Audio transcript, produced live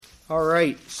All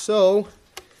right, so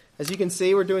as you can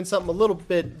see, we're doing something a little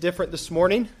bit different this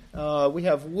morning. We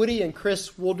have Woody and Chris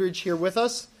Wooldridge here with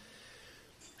us.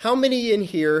 How many in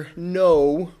here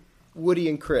know Woody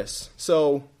and Chris?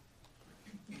 So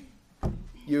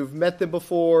you've met them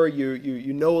before,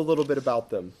 you know a little bit about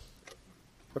them.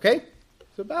 Okay,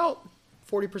 so about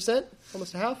 40%,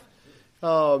 almost a half.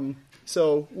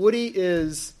 So Woody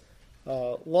is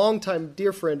a longtime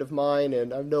dear friend of mine,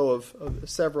 and I know of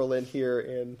several in here,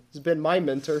 and has been my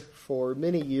mentor for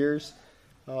many years.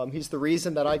 He's the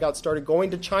reason that I got started going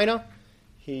to China.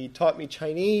 He taught me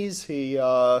Chinese. He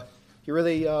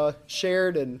really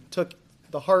shared and took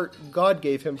the heart God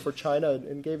gave him for China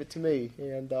and gave it to me,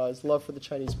 and his love for the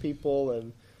Chinese people,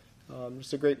 and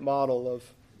just a great model of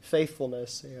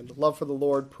faithfulness and love for the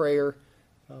Lord, prayer.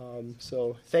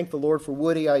 So thank the Lord for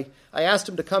Woody. I asked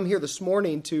him to come here this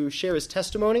morning to share his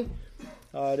testimony.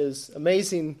 It is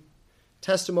amazing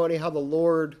testimony how the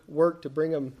Lord worked to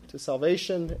bring him to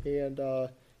salvation and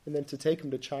then to take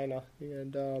him to China.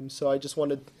 And so I just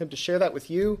wanted him to share that with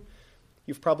you.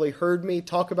 You've probably heard me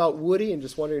talk about Woody and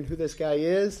just wondering who this guy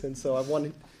is. And so I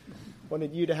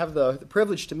wanted you to have the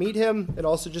privilege to meet him and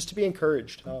also just to be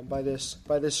encouraged by this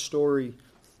story.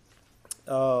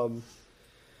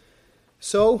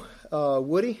 So,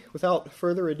 Woody, without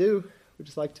further ado, we'd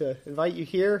just like to invite you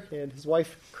here and his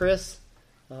wife, Chris,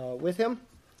 with him.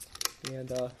 And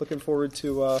looking forward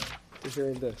to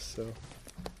hearing this. So,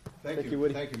 thank you,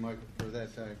 Woody. Thank you, Michael, for that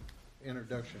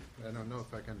introduction. I don't know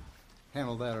if I can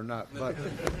handle that or not. But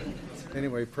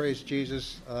anyway, praise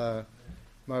Jesus.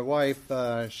 My wife,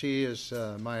 she is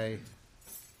my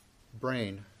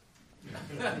brain.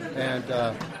 And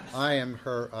I am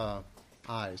her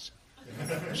eyes.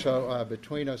 So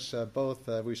between us both,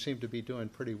 we seem to be doing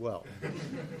pretty well,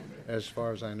 as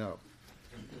far as I know.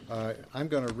 I'm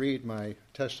going to read my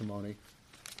testimony,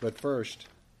 but first,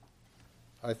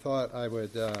 I thought I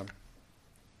would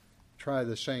try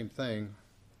the same thing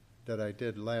that I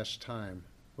did last time,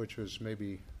 which was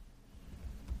maybe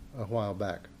a while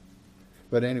back.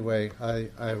 But anyway,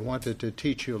 I wanted to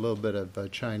teach you a little bit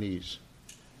of Chinese.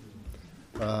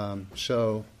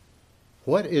 So,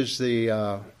 what is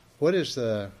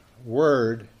the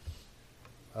word,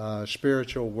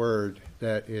 spiritual word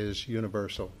that is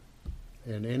universal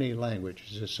in any language?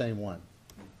 It's the same one.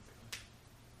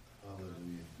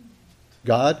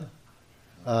 God,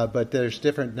 but there's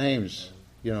different names.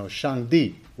 You know,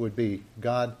 Shangdi would be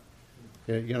God.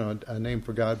 You know, a name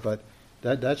for God. But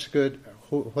that's good.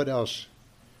 What else?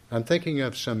 I'm thinking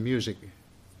of some music.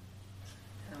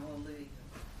 Hallelujah.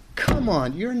 Come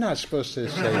on, you're not supposed to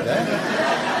say that.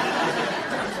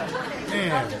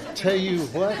 Man, tell you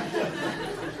what.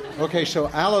 Okay, so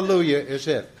Alleluia is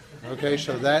it. Okay,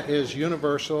 so that is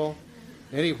universal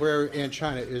anywhere in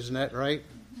China, isn't that right?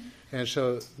 And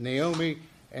so Naomi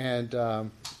and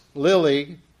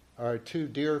Lily are two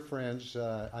dear friends.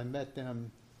 I met them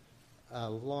a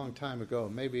long time ago,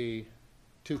 maybe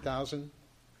 2000?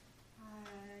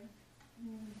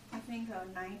 I think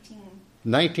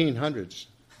 1900s.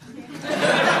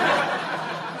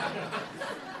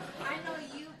 I know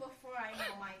you before I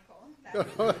know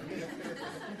Michael.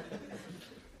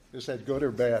 Is that good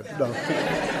or bad? No.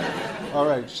 All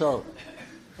right. So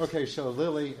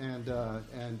Lily and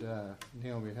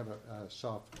Naomi have a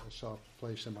soft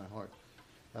place in my heart.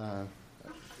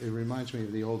 It reminds me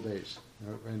of the old days,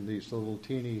 and these little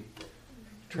teeny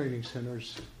training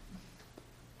centers,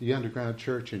 the underground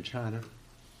church in China.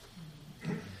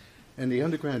 And the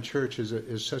underground church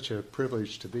is such a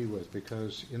privilege to be with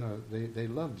because, you know, they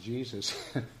love Jesus.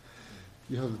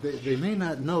 You know, they may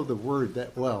not know the word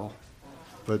that well,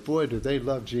 but boy, do they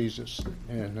love Jesus.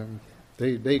 And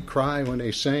they cry when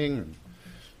they sing. And,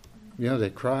 you know, they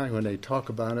cry when they talk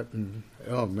about it. And,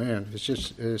 oh, man,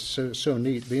 it's so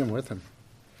neat being with them.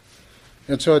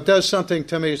 And so it does something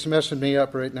to me. It's messing me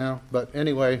up right now. But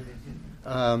anyway,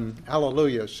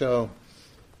 hallelujah. So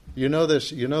you know the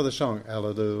song,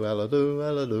 Alleluia, Alleluia,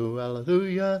 Alleluia,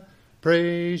 Alleluia,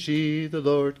 praise ye the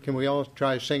Lord. Can we all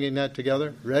try singing that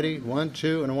together? Ready? 1,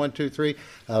 2, and 1, 2, 3.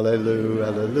 Alleluia,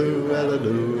 Alleluia,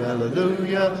 Alleluia,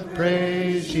 Alleluia,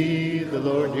 praise ye the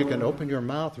Lord. You can open your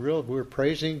mouth real. We're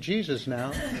praising Jesus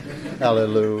now.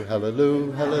 Hallelujah,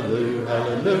 hallelujah, hallelujah,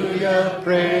 hallelujah,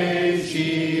 praise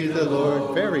ye the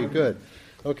Lord. Very good.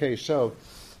 Okay, so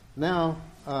now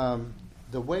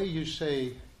the way you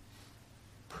say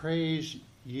praise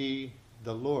ye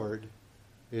the Lord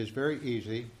is very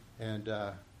easy, and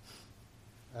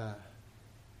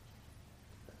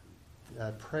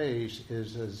praise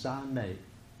is a zanmei.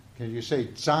 Can you say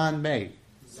zanmei?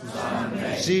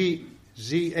 Zanmei.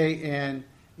 Z-A-N-M-E-I.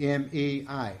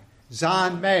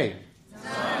 Zanmei.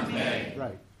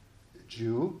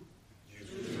 Jew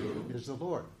is the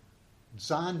Lord.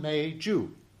 Zan Mei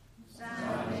Jew.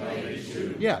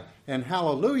 Yeah, and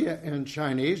hallelujah in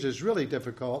Chinese is really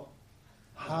difficult.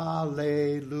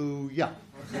 Hallelujah.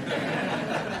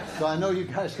 So I know you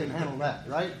guys can handle that,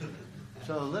 right?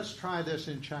 So let's try this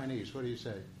in Chinese. What do you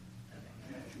say?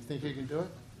 You think you can do it?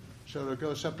 So it'll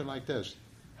go something like this.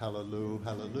 Hallelujah,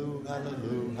 hallelujah,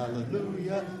 hallelujah,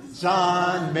 hallelujah.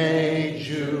 Zan Mei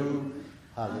Jew.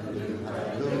 Hallelujah,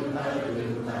 hallelujah,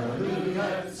 hallelujah,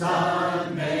 hallelujah.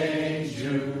 Zan Mei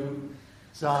Jew.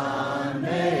 Zan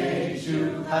Mei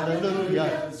Jew.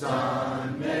 Hallelujah.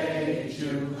 Zan Mei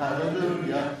Jew.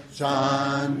 Hallelujah.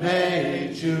 Zan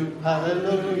Mei Jew.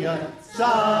 Hallelujah.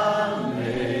 Zan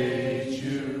Mei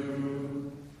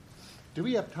Jew. Do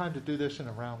we have time to do this in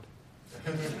a round?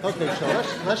 Okay, so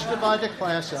let's divide the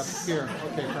class up here.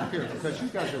 Okay, from here, because you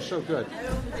guys are so good.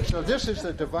 So this is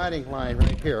the dividing line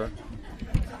right here.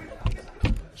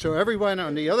 So everyone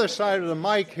on the other side of the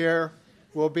mic here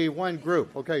will be one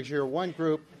group. Okay, so you're one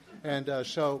group. And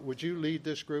so would you lead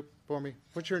this group for me?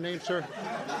 What's your name, sir?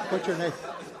 What's your name?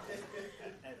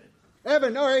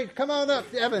 Evan, all right, come on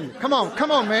up. Evan, come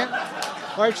on, man.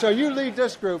 All right, so you lead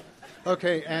this group.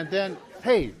 Okay, and then,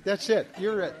 hey, that's it.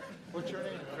 You're it. What's your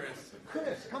name?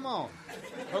 Chris, come on.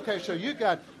 Okay, so you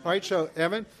got, all right, so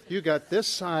Evan, you got this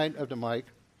side of the mic.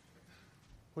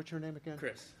 What's your name again?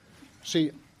 Chris.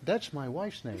 See, that's my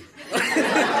wife's name.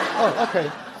 Oh,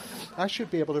 okay. I should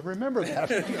be able to remember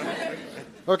that.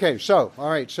 Okay, so, all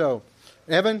right, so,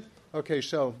 Evan, okay,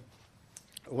 so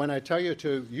when I tell you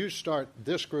to, you start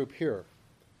this group here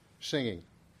singing.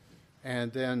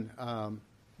 And then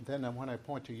when I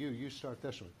point to you, you start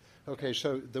this one. Okay,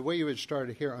 so the way you would start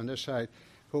it here on this side,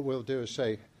 what we'll do is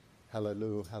say,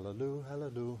 hallelujah, hallelujah,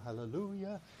 hallelujah,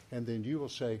 hallelujah. And then you will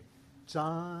say,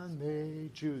 Zan Mei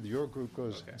Jew. Your group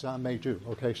goes, Zan Mei Jew.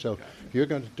 Okay, so you're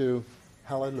going to do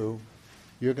hallelujah.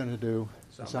 You're going to do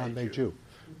Zan Mei Jew.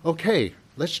 Okay,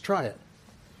 let's try it.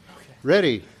 Okay.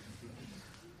 Ready?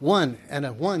 1 and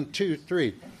a 1, 2,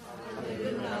 3.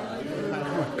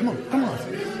 Come on.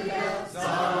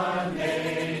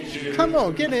 Come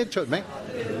on, get into it, man.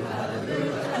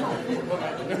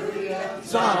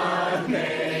 Zan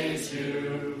Mei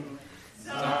Jew,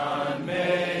 Zan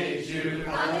Mei Jew,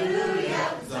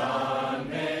 hallelujah. Zan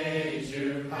Mei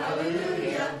Jew,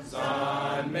 hallelujah.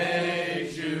 Zan Mei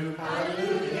Jew,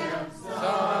 hallelujah.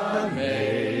 Zan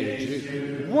Mei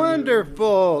Jew.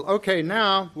 Wonderful. Okay,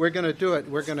 now we're going to do it.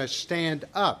 We're going to stand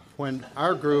up when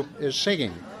our group is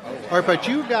singing. All right, but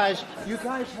you guys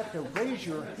have to raise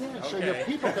your hands so your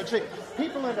people can see.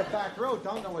 People in the back row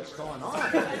don't know what's going on.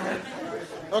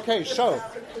 Okay, so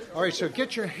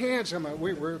get your hands.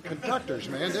 We're conductors,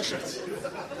 man.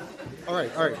 All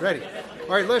right, ready.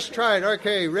 All right, let's try it.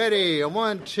 Okay, ready. A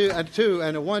 1, 2, and 2,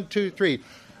 and a 1, 2, 3.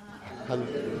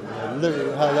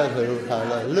 Hallelujah, hallelujah,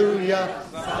 hallelujah.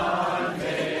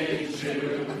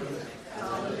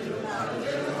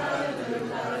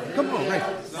 Come on, Ray.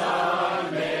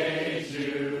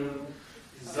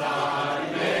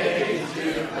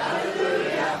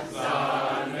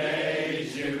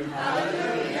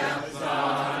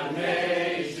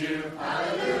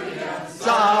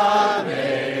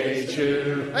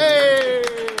 Hey!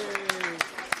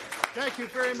 Thank you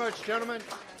very much, gentlemen.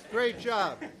 Great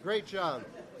job.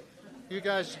 You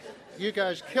guys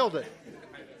killed it.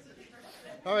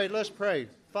 All right, let's pray.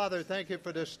 Father, thank you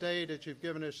for this day that you've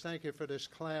given us. Thank you for this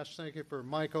class. Thank you for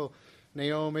Michael,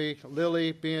 Naomi,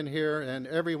 Lily being here, and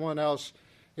everyone else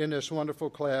in this wonderful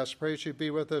class. Pray you be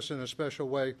with us in a special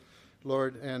way,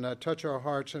 Lord, and touch our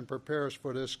hearts and prepare us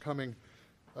for this coming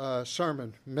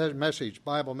sermon, message,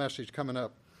 Bible message coming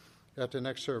up at the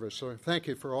next service. So thank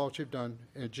you for all that you've done.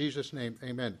 In Jesus' name,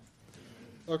 amen.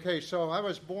 Okay, so I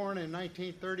was born in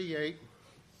 1938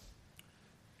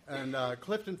 in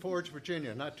Clifton Forge,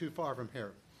 Virginia, not too far from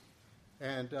here.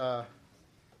 And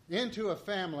into a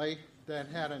family that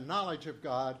had a knowledge of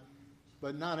God,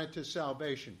 but not into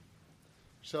salvation.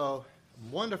 So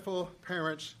wonderful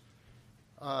parents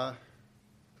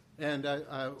and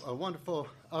a wonderful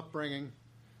upbringing.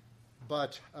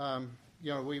 But,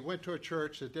 we went to a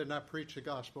church that did not preach the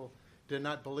gospel, did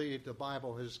not believe the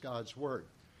Bible is God's word.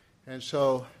 And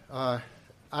so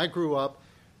I grew up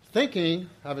thinking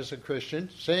I was a Christian,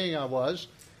 saying I was,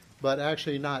 but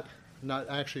actually not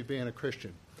actually being a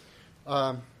Christian.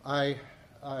 I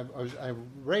was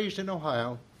raised in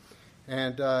Ohio,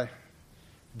 and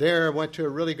there I went to a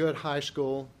really good high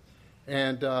school,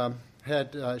 and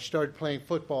had started playing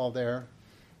football there.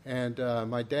 And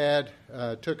my dad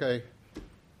took a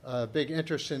big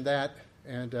interest in that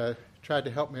and tried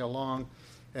to help me along.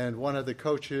 And one of the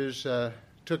coaches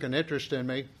took an interest in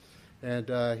me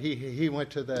And he went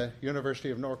to the University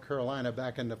of North Carolina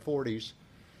back in the 40s,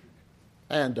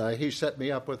 and he set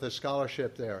me up with a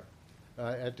scholarship there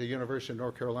at the University of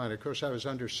North Carolina. Of course, I was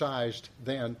undersized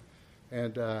then,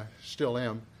 and still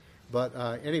am. But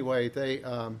anyway,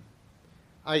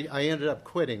 I ended up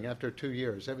quitting after 2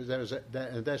 years.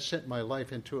 That sent my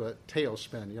life into a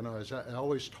tailspin. As I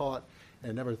always taught,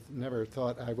 and never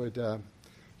thought I would,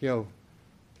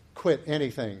 quit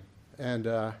anything.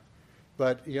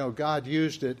 But God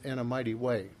used it in a mighty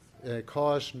way. It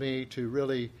caused me to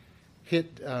really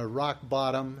hit rock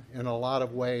bottom in a lot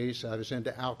of ways. I was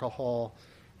into alcohol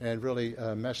and really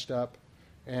messed up.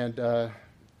 And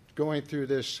going through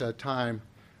this time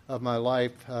of my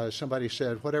life, somebody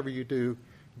said, whatever you do,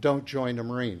 don't join the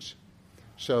Marines.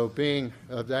 So being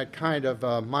of that kind of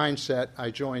mindset, I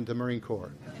joined the Marine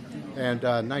Corps in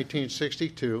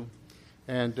 1962.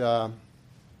 And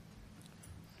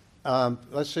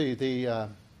let's see, they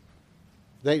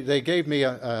gave me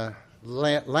a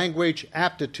language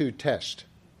aptitude test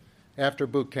after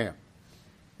boot camp.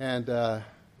 And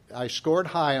I scored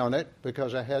high on it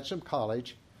because I had some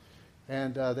college.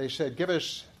 And they said, give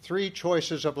us 3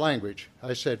 choices of language.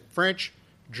 I said French,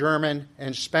 German,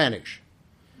 and Spanish.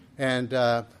 And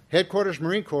Headquarters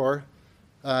Marine Corps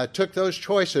took those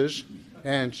choices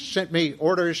and sent me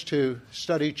orders to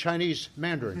study Chinese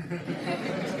Mandarin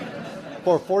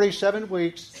for 47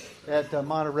 weeks at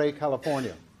Monterey,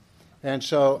 California. And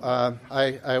so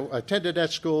I attended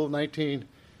that school in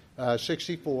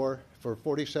 1964 for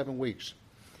 47 weeks.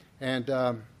 And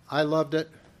I loved it.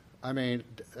 I mean,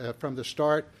 from the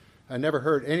start, I never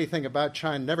heard anything about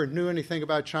China, never knew anything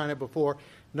about China before,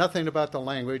 nothing about the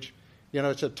language.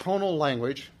 It's a tonal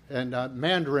language, and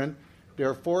Mandarin, there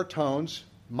are 4 tones.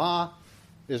 Ma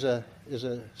is a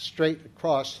straight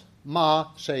across.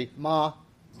 Ma, say ma.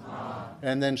 Ma.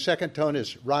 And then second tone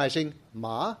is rising,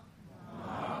 ma.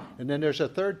 Ma. And then there's a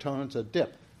third tone, it's a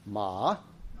dip, ma.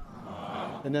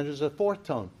 Ma. And then there's a fourth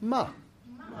tone, ma.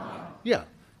 Ma. Yeah,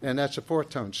 and that's a fourth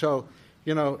tone. So,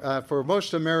 for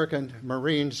most American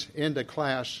Marines in the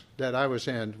class that I was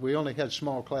in, we only had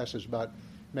small classes, about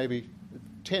maybe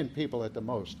 10 people at the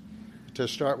most to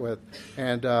start with.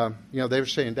 And, they were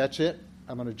saying, that's it.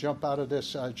 I'm going to jump out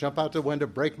the window,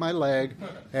 break my leg,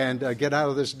 and get out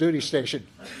of this duty station.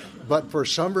 But for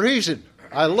some reason,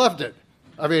 I loved it.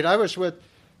 I mean, I was with,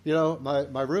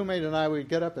 my roommate and I, we'd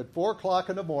get up at 4 o'clock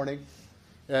in the morning,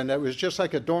 and it was just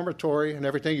like a dormitory and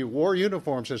everything. You wore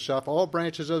uniforms and stuff, all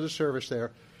branches of the service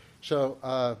there.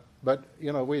 So,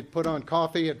 we'd put on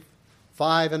coffee at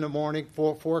 5 in the morning,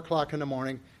 4 o'clock in the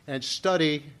morning, and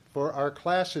study for our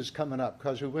classes coming up,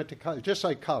 because we went to college, just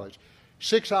like college,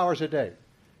 6 hours a day.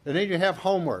 And then you have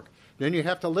homework. Then you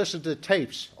have to listen to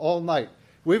tapes all night.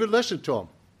 We would listen to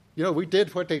them. We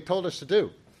did what they told us to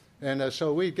do. And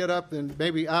so we'd get up, and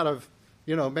maybe out of,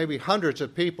 maybe hundreds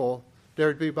of people, there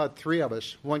would be about 3 of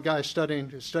us. One guy studying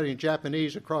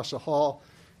Japanese across the hall,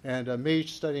 and me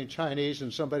studying Chinese,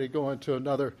 and somebody going to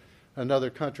another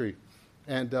country.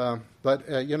 And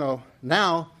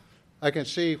now I can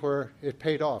see where it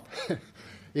paid off,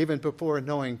 even before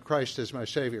knowing Christ as my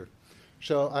Savior.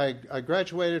 So I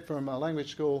graduated from language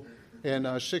school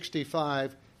in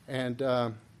 65, and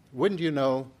wouldn't you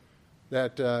know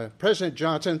that President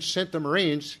Johnson sent the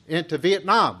Marines into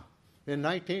Vietnam in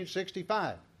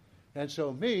 1965. And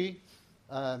so me,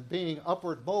 being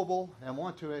upward mobile and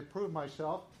want to improve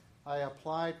myself, I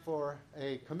applied for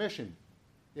a commission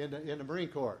in the Marine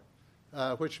Corps,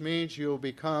 which means you'll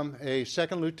become a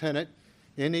second lieutenant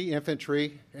in the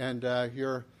infantry, and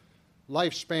your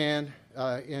lifespan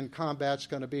in combat's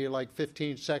going to be like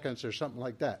 15 seconds or something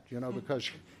like that, because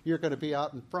you're going to be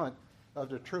out in front of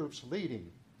the troops leading,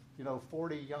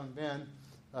 40 young men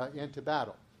into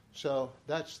battle. So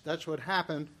that's what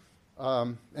happened.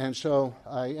 And so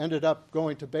I ended up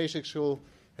going to basic school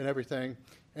and everything.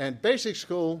 And basic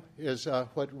school is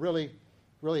what really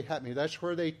helped me. That's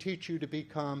where they teach you to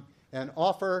become an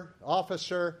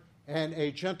officer and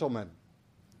a gentleman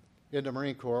in the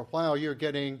Marine Corps while you're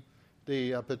getting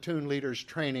the platoon leader's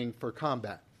training for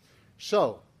combat.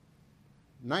 So,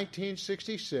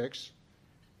 1966,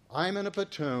 I'm in a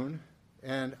platoon,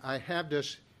 and I have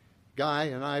this guy,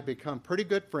 and I become pretty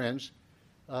good friends,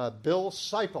 Bill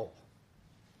Seipel.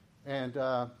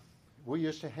 And we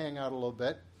used to hang out a little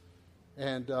bit.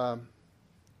 And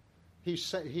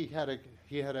he had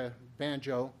a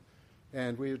banjo,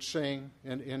 and we would sing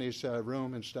in his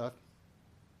room and stuff.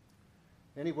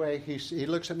 Anyway, he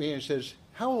looks at me and says,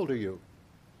 "How old are you?"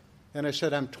 And I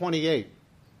said, "I'm 28.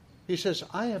 He says,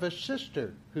 "I have a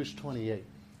sister who's 28.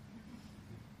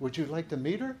 Would you like to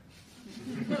meet her?"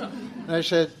 And I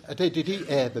said,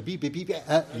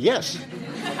 yes.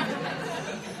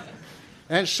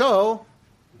 And so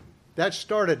that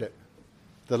started it.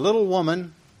 The little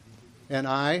woman and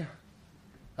I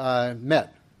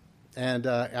met, and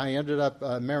I ended up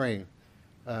marrying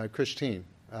Christine.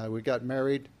 We got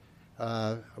married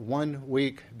 1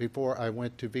 week before I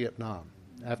went to Vietnam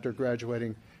after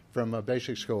graduating from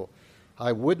basic school.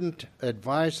 I wouldn't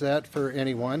advise that for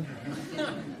anyone,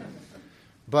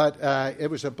 but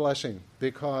it was a blessing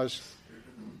because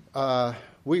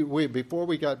we before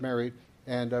we got married,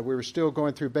 and we were still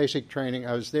going through basic training.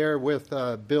 I was there with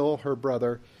Bill, her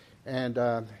brother,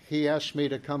 and he asked me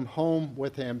to come home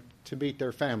with him to meet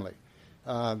their family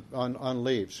on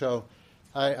leave. So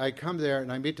I come there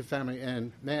and I meet the family,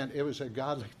 and man, it was a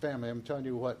godly family. I'm telling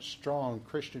you what, strong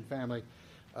Christian family.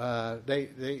 What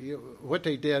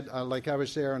they did, like I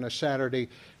was there on a Saturday,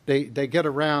 they get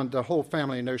around the whole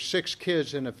family, and there's 6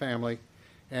 kids in the family,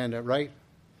 and right,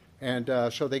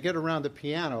 and so they get around the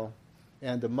piano,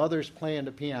 and the mother's playing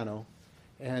the piano,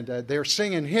 and they're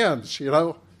singing hymns.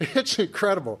 It's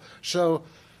incredible. So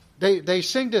they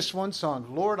sing this one song,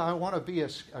 "Lord, I want to be a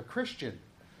Christian,"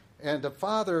 and the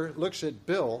father looks at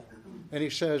Bill, and he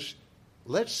says,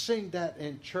 "Let's sing that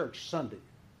in church Sunday.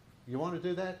 You want to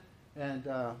do that?"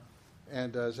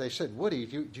 And they said, "Woody,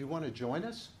 do you want to join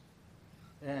us?"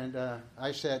 And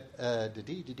I said,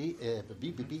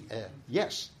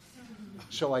 yes.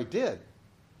 So I did.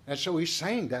 And so we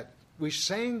sang that. We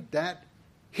sang that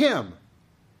hymn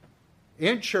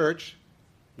in church,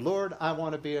 "Lord, I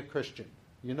want to be a Christian."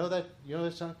 You know that? You know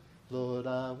that song? "Lord,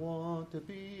 I want to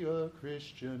be a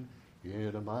Christian,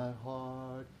 into my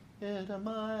heart, into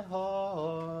my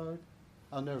heart."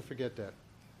 I'll never forget that.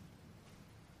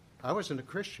 I wasn't a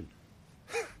Christian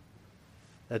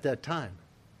at that time.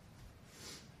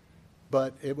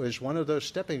 But it was one of those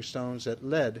stepping stones that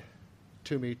led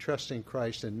to me trusting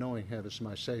Christ and knowing Him as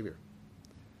my Savior.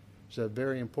 It's a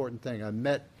very important thing. I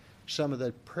met some of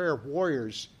the prayer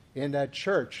warriors in that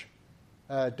church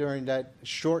during that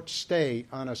short stay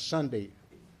on a Sunday.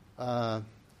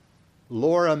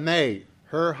 Laura May,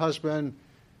 her husband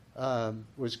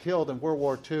was killed in World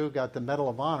War II, got the Medal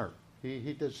of Honor.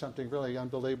 He did something really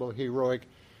unbelievable, heroic,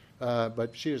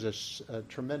 but she was a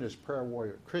tremendous prayer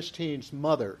warrior. Christine's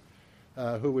mother,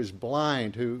 who was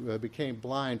blind, who became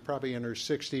blind probably in her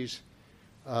 60s,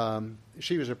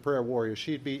 she was a prayer warrior.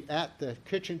 She'd be at the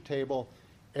kitchen table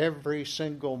every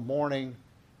single morning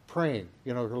praying,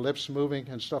 her lips moving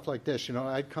and stuff like this.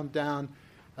 I'd come down,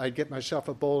 I'd get myself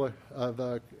a bowl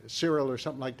of cereal or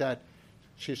something like that.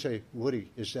 She'd say,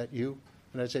 "Woody, is that you?"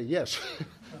 And I'd say, "Yes."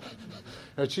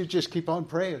 And she'd just keep on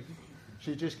praying.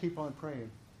 She'd just keep on praying.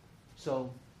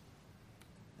 So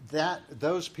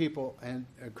those people and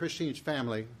Christine's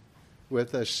family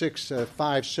with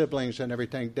 5 siblings and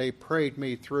everything, they prayed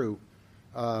me through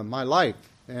my life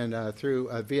and through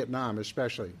Vietnam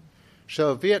especially.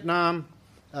 So Vietnam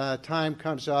time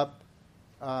comes up.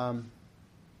 I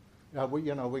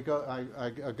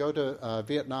go to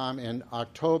Vietnam in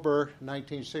October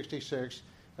 1966.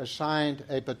 Assigned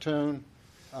a platoon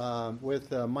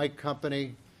with Mike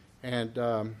Company, and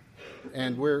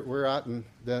we're out in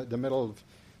the middle of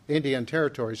Indian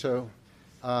Territory. So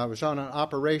I was on an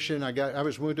operation. I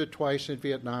was wounded twice in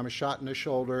Vietnam. A shot in the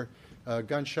shoulder, a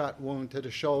gunshot wound to the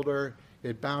shoulder.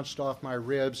 It bounced off my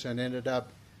ribs and ended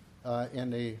up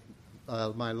in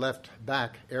my left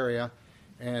back area.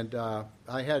 And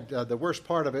I had the worst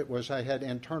part of it was I had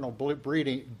internal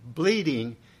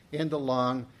bleeding in the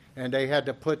lung. And they had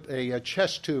to put a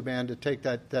chest tube in to take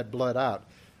that blood out.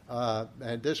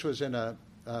 And this was in a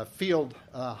field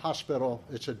hospital.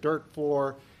 It's a dirt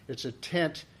floor. It's a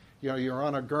tent. You're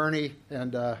on a gurney,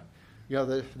 and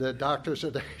the doctors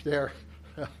are there.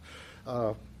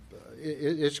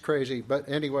 It's crazy. But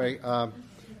anyway,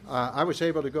 I was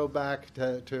able to go back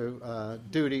to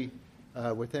duty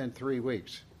within 3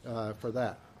 weeks for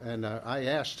that. And I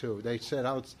asked to. They said,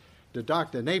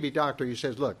 the Navy doctor, he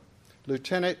says, "Look,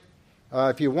 Lieutenant,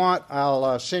 if you want,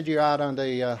 I'll send you out on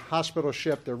the hospital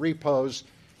ship, the Repos,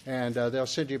 and they'll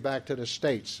send you back to the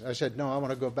States." I said, "No, I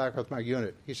want to go back with my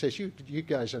unit." He says, you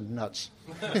guys are nuts."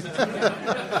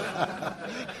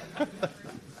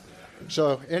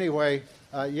 So anyway,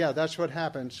 that's what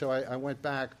happened. So I went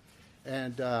back.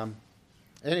 And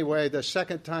anyway, the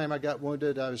second time I got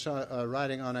wounded, I was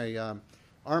riding on a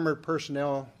armored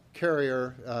personnel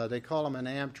carrier. They call them an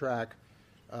Amtrak.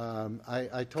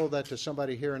 I told that to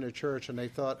somebody here in the church, and they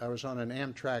thought I was on an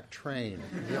Amtrak train.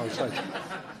 It's like a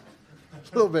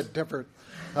little bit different.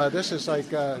 This is like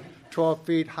 12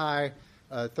 feet high,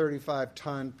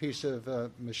 35-ton piece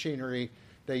of machinery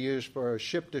they use for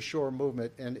ship-to-shore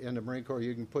movement in the Marine Corps.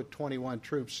 You can put 21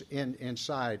 troops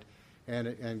inside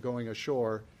and going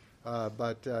ashore.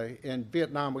 But in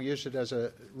Vietnam, we used it as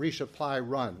a resupply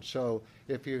run. So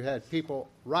if you had people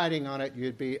riding on it,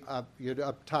 you'd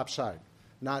up topside,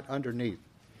 not underneath.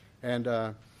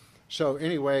 And so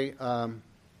anyway,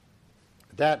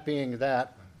 that being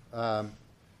that,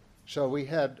 so we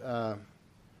had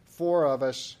 4 of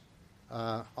us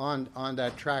on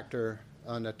that tractor,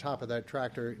 on the top of that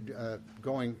tractor,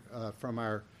 going from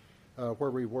our where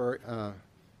we were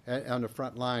on the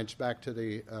front lines back to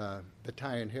the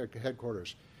battalion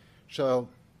headquarters. So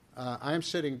I'm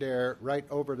sitting there right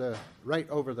over the.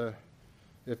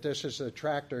 If this is a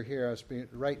tractor here, I was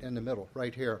right in the middle,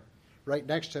 right here. Right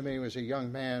next to me was a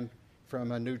young man from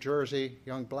New Jersey,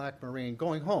 young black Marine,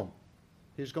 going home.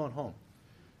 He's going home.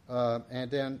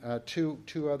 And then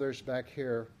two others back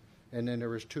here, and then there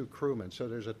was 2 crewmen. So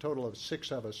there's a total of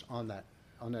 6 of us on that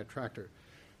tractor.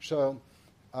 So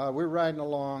we're riding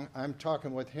along. I'm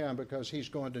talking with him because he's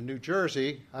going to New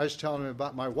Jersey. I was telling him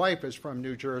about my wife is from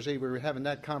New Jersey. We were having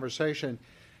that conversation.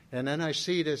 And then I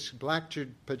see this black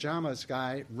pajamas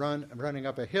guy running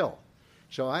up a hill.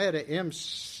 So I had an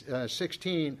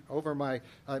M16 over my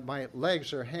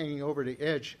legs are hanging over the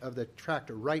edge of the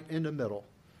tractor right in the middle.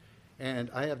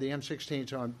 And I have the M16,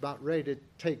 so I'm about ready to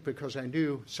take because I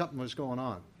knew something was going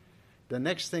on. The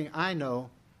next thing I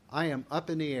know, I am up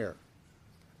in the air.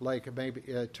 Like maybe,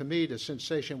 to me, the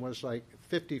sensation was like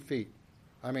 50 feet.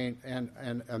 I mean,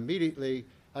 and immediately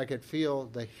I could feel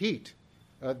the heat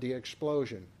of the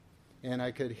explosion. And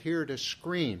I could hear the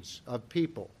screams of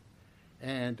people.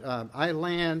 And I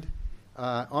land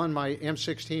on my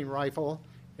M16 rifle,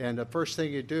 and the first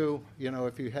thing you do,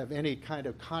 if you have any kind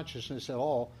of consciousness at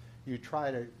all, you try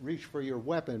to reach for your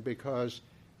weapon because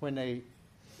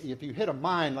if you hit a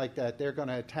mine like that, they're going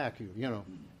to attack you,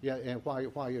 and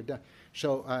while you're down.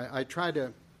 So I tried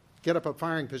to get up a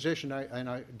firing position, and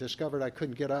I discovered I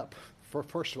couldn't get up,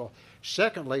 first of all.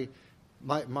 Secondly,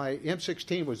 my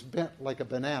M16 was bent like a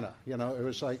banana. It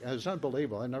was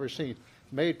unbelievable. I'd never seen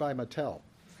made by Mattel.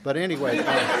 But anyway,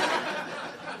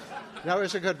 no, it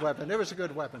was a good weapon. It was a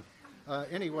good weapon.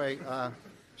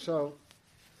 So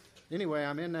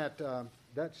I'm in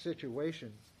that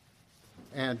situation,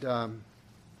 and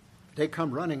they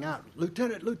come running out.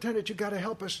 Lieutenant, you got to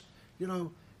help us,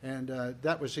 And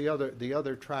that was the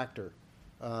other tractor.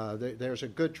 There's a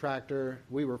good tractor.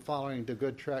 We were following the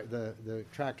good the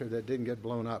tractor that didn't get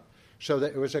blown up. So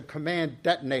that it was a command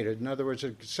detonated. In other words,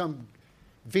 some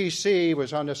VC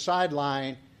was on the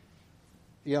sideline,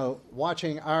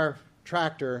 watching our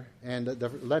tractor and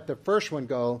let the first one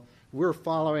go. We're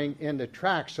following in the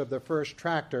tracks of the first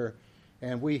tractor,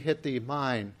 and we hit the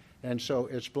mine, and so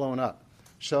it's blown up.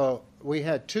 So we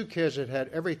had 2 kids that had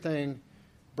everything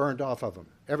burned off of them,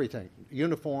 everything,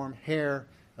 uniform, hair,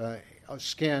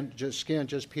 skin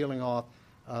just peeling off.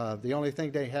 The only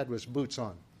thing they had was boots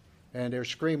on, and they're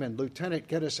screaming, "Lieutenant,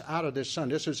 get us out of this sun."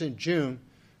 This was in June,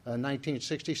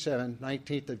 1967,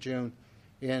 19th of June,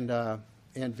 in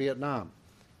Vietnam,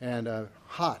 and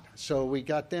hot. So we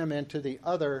got them into the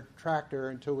other tractor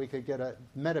until we could get a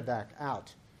medevac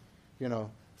out,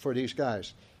 for these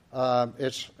guys.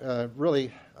 It's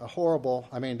really horrible.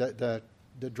 I mean, the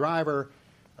driver,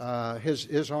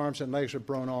 his arms and legs were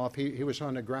blown off. He was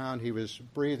on the ground. He was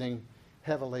breathing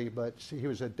heavily, but he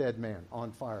was a dead man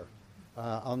on fire.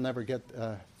 I'll never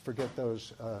forget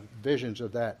those visions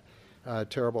of that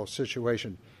terrible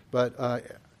situation. But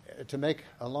to make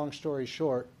a long story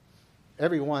short,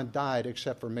 everyone died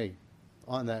except for me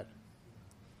on that.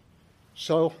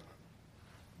 So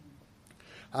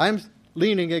I'm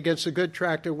leaning against a good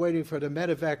tractor waiting for the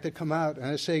medevac to come out, and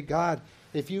I say, "God,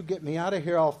 if you get me out of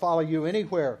here, I'll follow you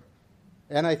anywhere."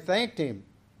 And I thanked him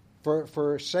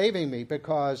for saving me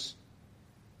because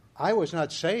I was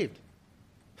not saved.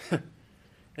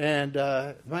 And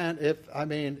man, if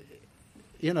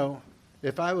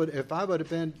I would have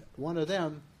been one of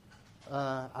them,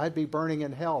 I'd be burning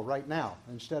in hell right now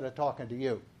instead of talking to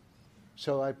you.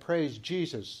 So I praise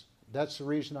Jesus. That's the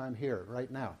reason I'm here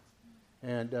right now.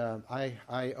 And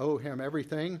I owe him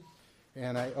everything,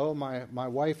 and I owe my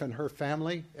wife and her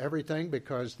family everything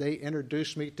because they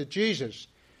introduced me to Jesus.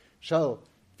 So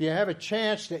if you have a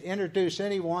chance to introduce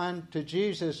anyone to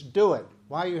Jesus, do it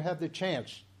while you have the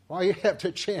chance.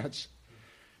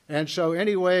 And so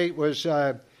anyway, it was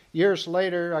years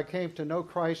later I came to know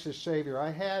Christ as Savior.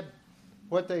 I had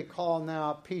what they call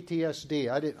now PTSD.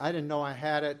 I didn't know I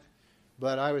had it,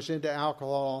 but I was into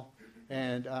alcohol,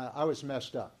 and I was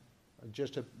messed up.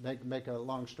 Just to make a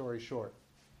long story short.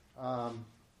 But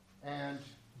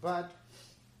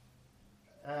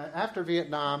after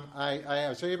Vietnam, I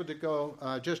was able to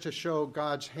go just to show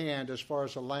God's hand as far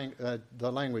as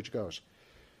the language goes.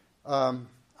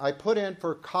 I put in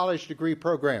for college degree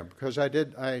program because I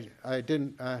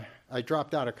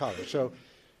dropped out of college. So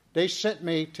they sent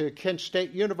me to Kent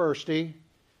State University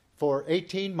for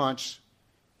 18 months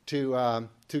to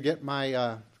get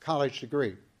my college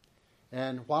degree.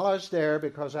 And while I was there,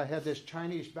 because I had this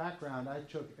Chinese background, I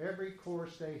took every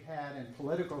course they had in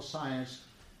political science,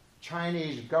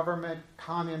 Chinese government,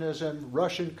 communism,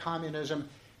 Russian communism.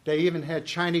 They even had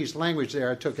Chinese language there.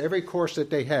 I took every course that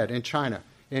they had in China,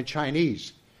 in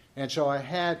Chinese. And so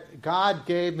God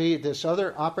gave me this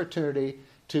other opportunity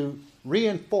to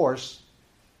reinforce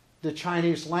the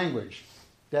Chinese language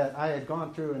that I had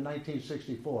gone through in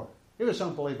 1964. It was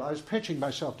unbelievable. I was pinching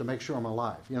myself to make sure I'm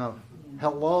alive.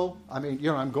 Hello? I mean,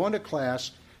 I'm going to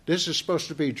class. This is supposed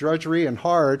to be drudgery and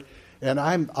hard, and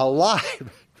I'm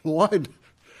alive. 1.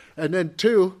 And then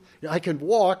 2, I can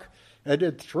walk. And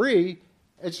then 3,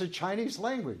 it's the Chinese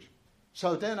language.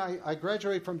 So then I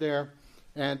graduated from there.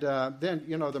 And then,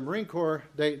 the Marine Corps,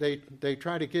 they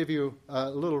try to give you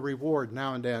a little reward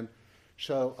now and then.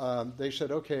 So they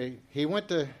said, okay,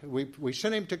 we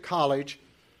sent him to college,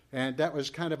 and that was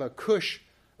kind of a cush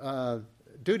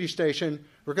duty station.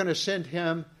 We're going to send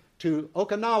him to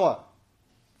Okinawa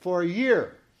for a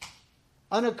year,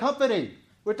 unaccompanied,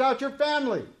 without your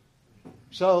family.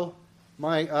 So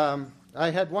I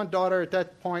had one daughter at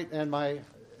that point, and my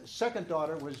second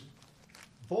daughter was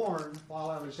born while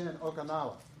I was in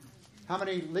Okinawa. How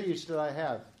many leaves did I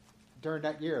have during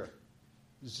that year?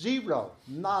 0,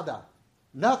 nada,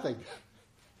 nothing.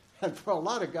 And for a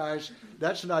lot of guys,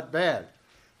 that's not bad.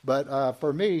 But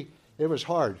for me, it was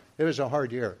hard. It was a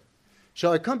hard year.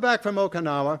 So I come back from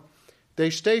Okinawa. They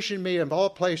stationed me, of all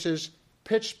places,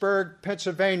 Pittsburgh,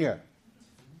 Pennsylvania,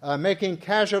 making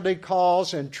casualty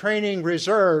calls and training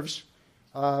reserves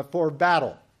for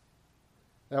battle.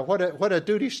 Now, what a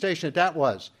duty station that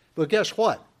was. But guess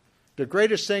what? The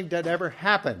greatest thing that ever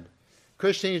happened.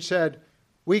 Christine said,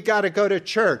 we got to go to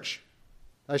church.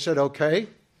 I said, okay.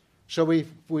 So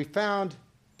we found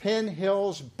Penn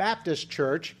Hills Baptist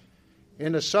Church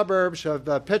in the suburbs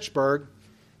of Pittsburgh,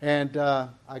 and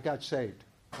I got saved.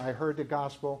 I heard the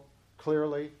gospel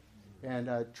clearly and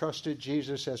trusted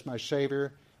Jesus as my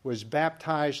Savior, was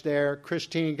baptized there.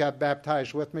 Christine got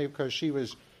baptized with me because she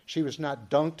was not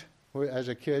dunked. As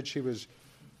a kid, she was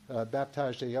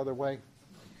baptized the other way.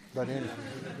 But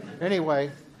anyway,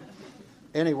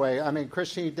 I mean,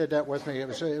 Christine did that with me. It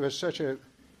was such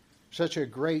a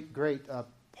great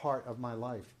part of my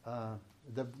life,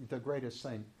 the greatest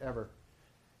thing ever,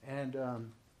 and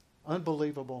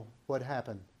unbelievable what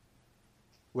happened.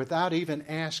 Without even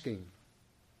asking,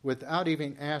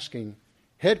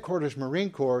 Headquarters Marine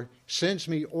Corps sends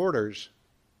me orders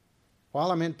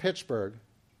while I'm in Pittsburgh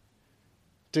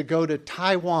to go to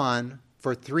Taiwan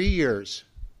for 3 years.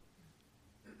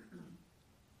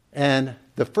 And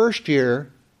the first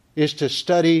year is to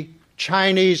study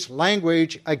Chinese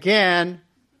language again,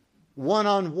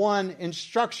 one-on-one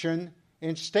instruction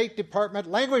in State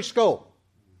Department language school.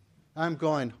 I'm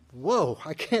going, whoa,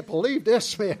 I can't believe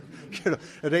this, man.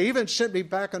 And they even sent me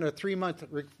back on a 3-month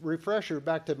refresher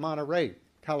back to Monterey,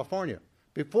 California,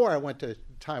 before I went to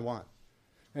Taiwan.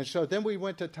 And so then we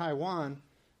went to Taiwan.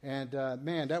 And,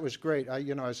 man, that was great.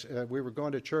 We were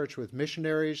going to church with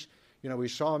missionaries. We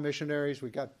saw missionaries. We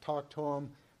got to talk to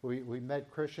them. We met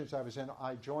Christians.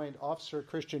 I joined Officer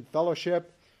Christian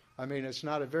Fellowship. I mean, it's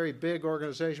not a very big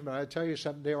organization, but I tell you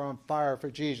something, they were on fire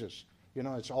for Jesus.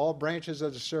 It's all branches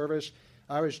of the service.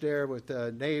 I was there with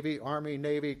Navy, Army,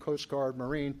 Navy, Coast Guard,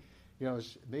 Marine.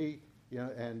 It's me,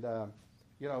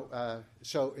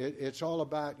 so it's all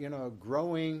about,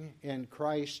 growing in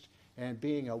Christ and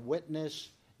being a witness,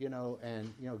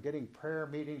 and getting prayer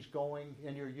meetings going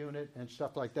in your unit and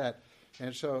stuff like that.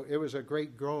 And so it was a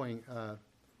great growing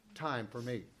time for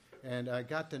me. And I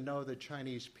got to know the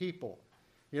Chinese people.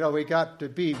 We got to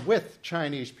be with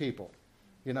Chinese people,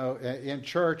 in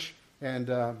church and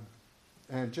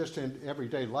just in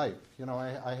everyday life.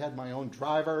 I had my own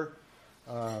driver,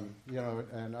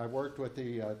 and I worked with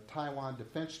the Taiwan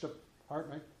Defense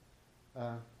Department.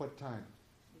 What time?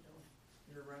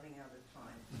 You're running out of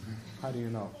time. How do you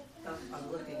know?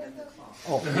 I'm looking at the clock.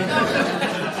 Oh,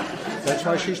 that's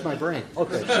why she's my brain.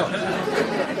 Okay, so.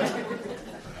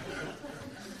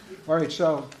 All right,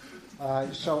 so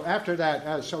after that,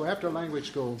 after language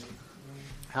school,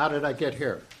 how did I get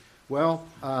here? Well,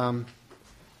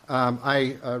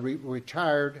 I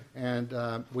retired,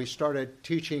 and we started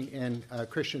teaching in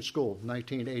Christian school in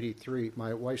 1983.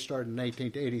 My wife started in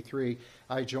 1983.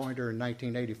 I joined her in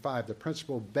 1985. The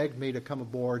principal begged me to come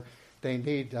aboard They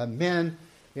need men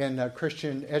in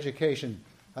Christian education.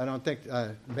 I don't think,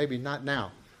 maybe not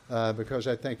now, because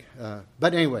I think,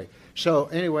 but anyway.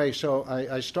 So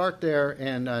I start there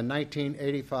in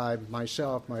 1985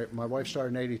 myself. My wife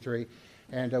started in 83,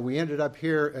 and we ended up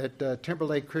here at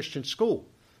Timberlake Christian School,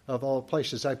 of all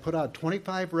places. I put out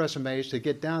 25 resumes to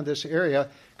get down this area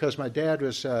because my dad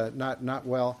was not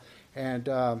well, and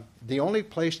the only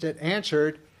place that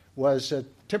answered was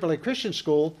Timberlake Christian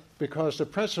School because the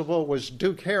principal was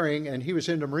Duke Herring, and he was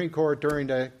in the Marine Corps during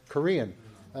the Korean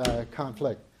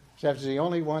conflict. So that was the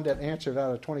only one that answered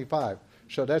out of 25.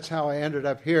 So that's how I ended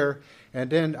up here. And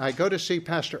then I go to see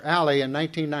Pastor Alley in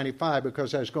 1995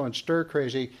 because I was going stir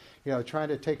crazy, trying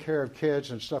to take care of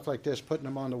kids and stuff like this, putting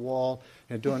them on the wall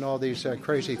and doing all these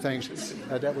crazy things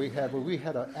that we had. But we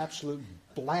had an absolute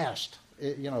blast.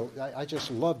 I just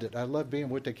loved it. I loved being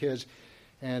with the kids.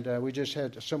 And we just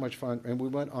had so much fun. And we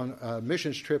went on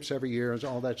missions trips every year and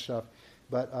all that stuff.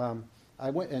 But I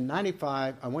went in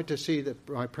 95. I went to see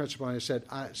my principal, and I said,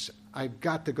 I've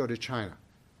got to go to China.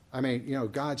 I mean,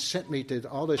 God sent me to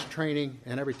all this training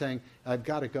and everything. I've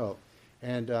got to go.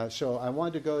 And so I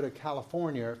wanted to go to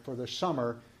California for the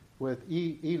summer with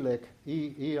ELIC,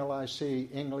 E-L-I-C,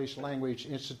 English Language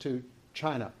Institute,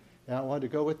 China. And I wanted to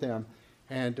go with them.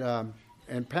 And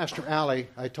Pastor Alley,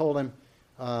 I told him,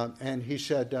 and he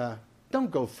said,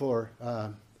 don't go for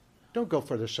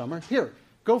the summer. Here,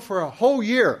 go for a whole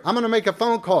year. I'm going to make a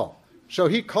phone call. So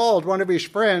he called one of his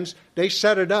friends. They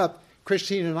set it up.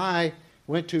 Christine and I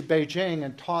went to Beijing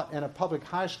and taught in a public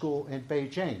high school in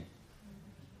Beijing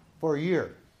for a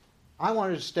year. I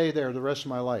wanted to stay there the rest of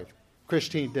my life.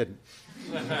 Christine didn't.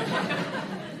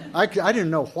 I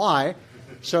didn't know why.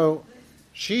 So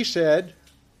she said,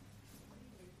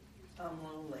 I'm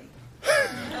lonely.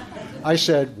 I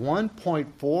said,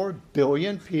 1.4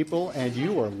 billion people and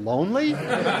you are lonely?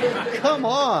 Come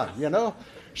on,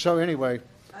 So anyway,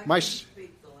 I can't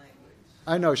speak the language.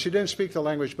 I know, she didn't speak the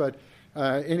language, but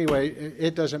anyway,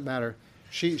 it doesn't matter.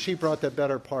 She brought the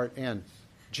better part in,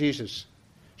 Jesus.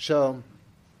 So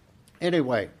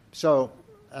anyway,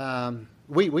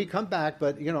 we come back,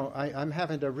 but I'm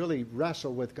having to really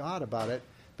wrestle with God about it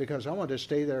because I want to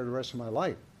stay there the rest of my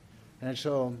life. And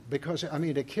so, because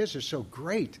the kids are so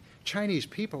great. Chinese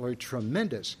people are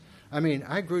tremendous.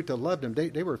 I grew to love them.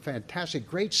 They were fantastic,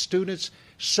 great students,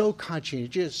 so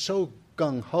conscientious, so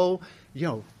gung-ho,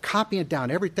 copying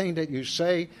down everything that you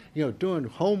say, doing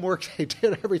homework. They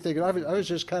did everything. I was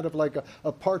just kind of like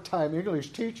a part-time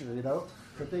English teacher,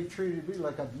 but they treated me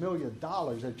like $1 million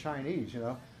at Chinese,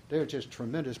 They were just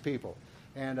tremendous people.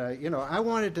 And, I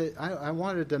wanted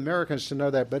the Americans to know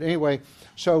that. But anyway,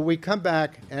 so we come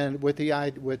back, and with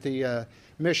the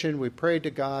mission, we prayed to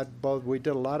God. We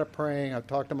did a lot of praying. I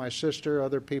talked to my sister,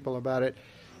 other people about it.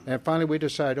 And finally we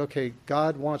decided, okay,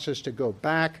 God wants us to go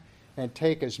back and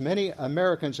take as many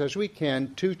Americans as we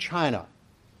can to China,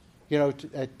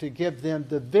 to give them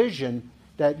the vision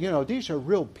that, these are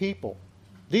real people.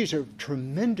 These are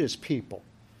tremendous people.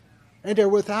 And they're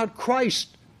without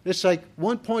Christ. It's like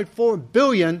 1.4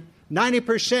 billion,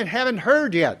 90% haven't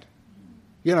heard yet,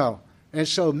 And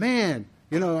so, man,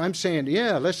 I'm saying,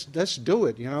 yeah, let's do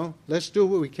it, Let's do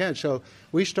what we can. So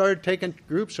we started taking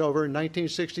groups over in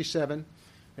 1967,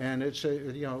 and it's,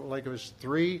 like it was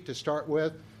 3 to start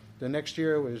with. The next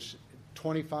year it was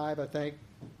 25, I think,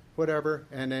 whatever.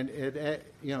 And then it,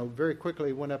 very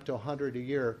quickly went up to 100 a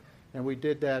year. And we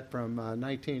did that from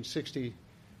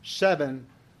 1967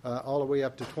 all the way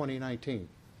up to 2019.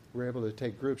 We were able to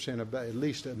take groups in about at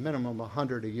least a minimum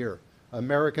 100 a year.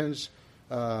 Americans,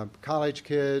 college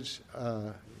kids,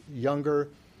 younger,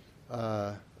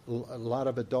 a lot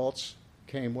of adults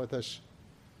came with us.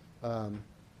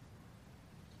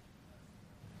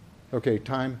 Okay,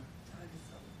 time?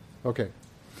 Okay.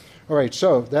 All right,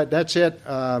 so that's it.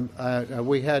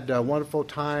 We had a wonderful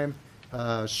time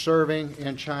serving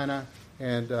in China,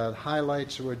 and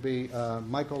highlights would be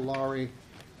Michael Lowry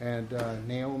and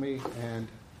Naomi and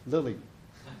Lily.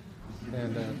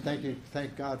 And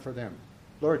thank God for them.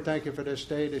 Lord, thank you for this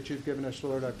day that you've given us,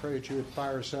 Lord. I pray that you would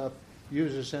fire us up,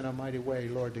 use us in a mighty way,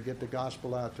 Lord, to get the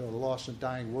gospel out to a lost and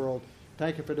dying world.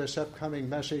 Thank you for this upcoming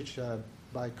message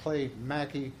by Clay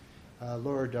Mackey.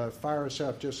 Lord, fire us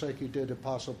up just like you did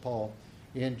Apostle Paul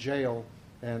in jail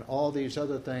and all these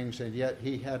other things, and yet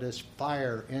he had this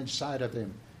fire inside of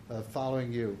him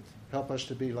following you. Help us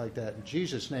to be like that. In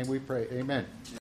Jesus' name we pray. Amen.